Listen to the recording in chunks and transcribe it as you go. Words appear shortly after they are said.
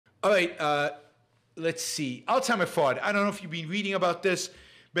All right, let's see. Alzheimer fraud. I don't know if you've been reading about this,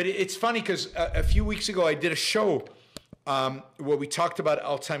 but it's funny because a few weeks ago I did a show where we talked about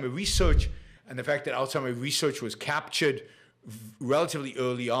Alzheimer research and the fact that Alzheimer research was captured relatively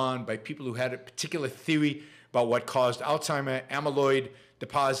early on by people who had a particular theory about what caused Alzheimer, amyloid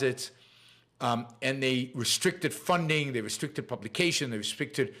deposits, and they restricted funding, they restricted publication, they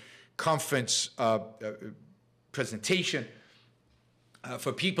restricted conference presentation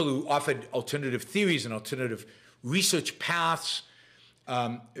for people who offered alternative theories and alternative research paths.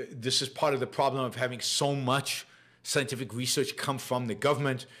 This is part of the problem of having so much scientific research come from the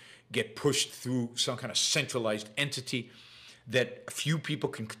government, get pushed through some kind of centralized entity that a few people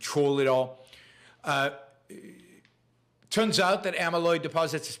can control it all. Turns out that amyloid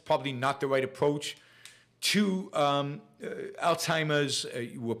deposits is probably not the right approach to Alzheimer's.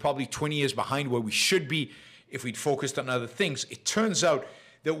 We're probably 20 years behind where we should be if we'd focused on other things. It turns out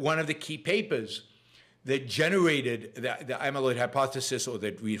that one of the key papers that generated the amyloid hypothesis, or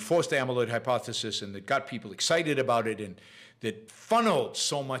that reinforced the amyloid hypothesis and that got people excited about it and that funneled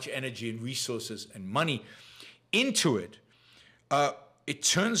so much energy and resources and money into it, it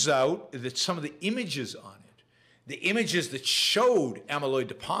turns out that some of the images on it, the images that showed amyloid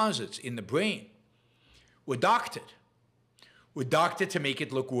deposits in the brain, were doctored to make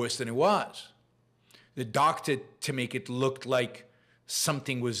it look worse than it was. They're doctored to make it look like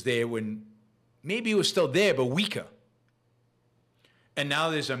something was there when maybe it was still there, but weaker. And now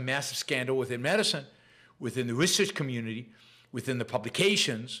there's a massive scandal within medicine, within the research community, within the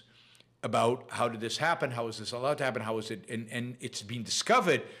publications about how did this happen, how is this allowed to happen, how is it, and it's been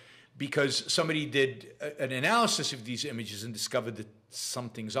discovered because somebody did an analysis of these images and discovered that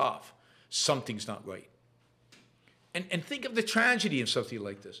something's off, something's not right. And think of the tragedy in something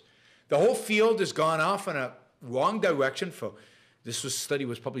like this. The whole field has gone off in a wrong direction for, study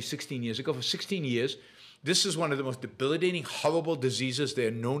was probably 16 years ago, for 16 years. This is one of the most debilitating, horrible diseases that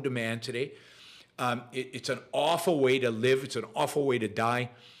are known to man today. It's an awful way to live. It's an awful way to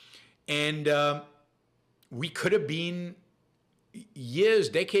die. And we could have been years,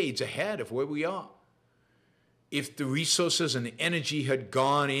 decades ahead of where we are if the resources and the energy had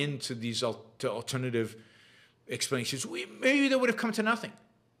gone into these alternative explanations. Maybe they would have come to nothing.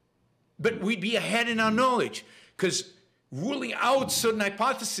 But we'd be ahead in our knowledge because ruling out certain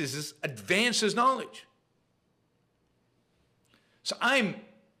hypotheses advances knowledge. So I'm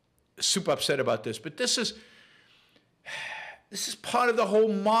super upset about this, but this is part of the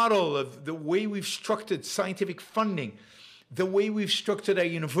whole model of the way we've structured scientific funding, the way we've structured our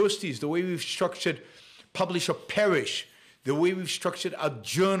universities, the way we've structured publish or perish, the way we've structured our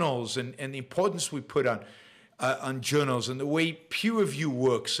journals and the importance we put on journals, and the way peer review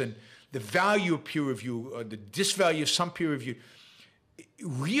works and the value of peer review, or the disvalue of some peer review.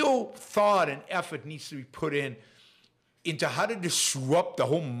 Real thought and effort needs to be put into how to disrupt the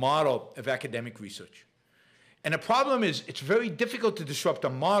whole model of academic research. And the problem is, it's very difficult to disrupt a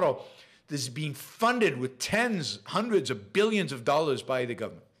model that's being funded with tens, hundreds of billions of dollars by the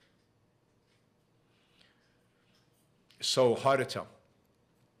government. So hard to tell,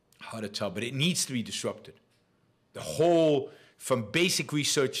 but it needs to be disrupted. The whole, from basic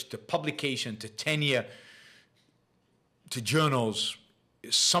research to publication to tenure to journals,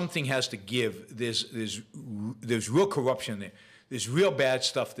 something has to give. There's real corruption there. There's real bad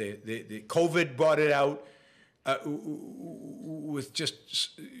stuff there. The COVID brought it out with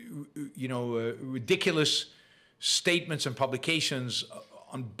just ridiculous statements and publications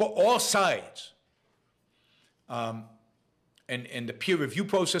on all sides. And the peer review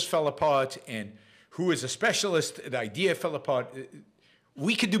process fell apart, and who is a specialist, the idea fell apart.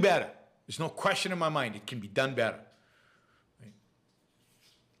 We could do better. There's no question in my mind. It can be done better. Right?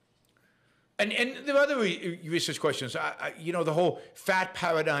 And there are other research questions. The whole fat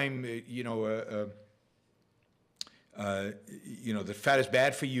paradigm, that fat is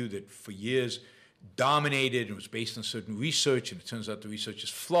bad for you, that for years dominated and was based on certain research, and it turns out the research is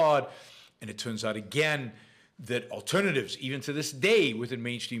flawed, and it turns out again that alternatives, even to this day within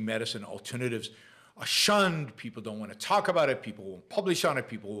mainstream medicine, alternatives are shunned. People don't want to talk about it. People won't publish on it.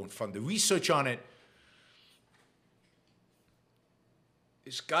 People won't fund the research on it.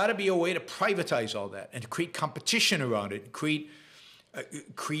 There's got to be a way to privatize all that and to create competition around it, create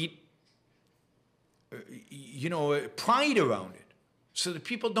pride around it, so that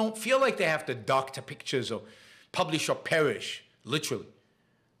people don't feel like they have to doctor pictures or publish or perish, literally.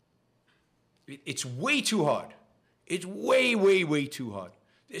 It's way too hard. It's way, way, way too hard.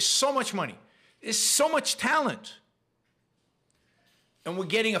 There's so much money. There's so much talent. And we're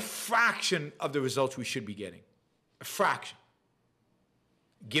getting a fraction of the results we should be getting. A fraction.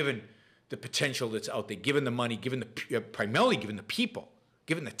 given the potential that's out there, given the money, primarily given the people,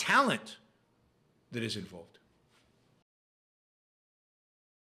 given the talent that is involved.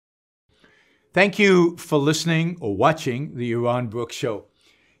 Thank you for listening or watching the Yaron Brook Show.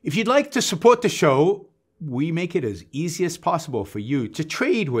 If you'd like to support the show, we make it as easy as possible for you to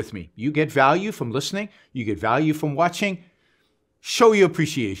trade with me. You get value from listening. You get value from watching. Show your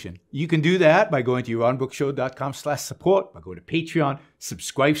appreciation. You can do that by going to yaronbrookshow.com/support, by going to Patreon,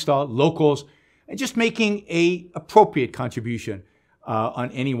 Subscribestar, Locals, and just making a appropriate contribution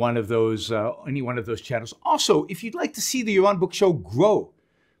on any one of those channels. Also, if you'd like to see the Yaron Brook Show grow,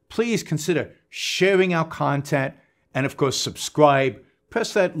 please consider sharing our content and, of course, subscribe.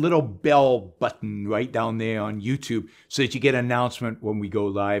 Press that little bell button right down there on YouTube so that you get an announcement when we go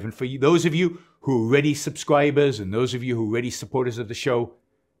live. And for those of you who are already subscribers and those of you who are already supporters of the show,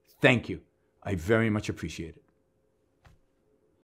 thank you. I very much appreciate it.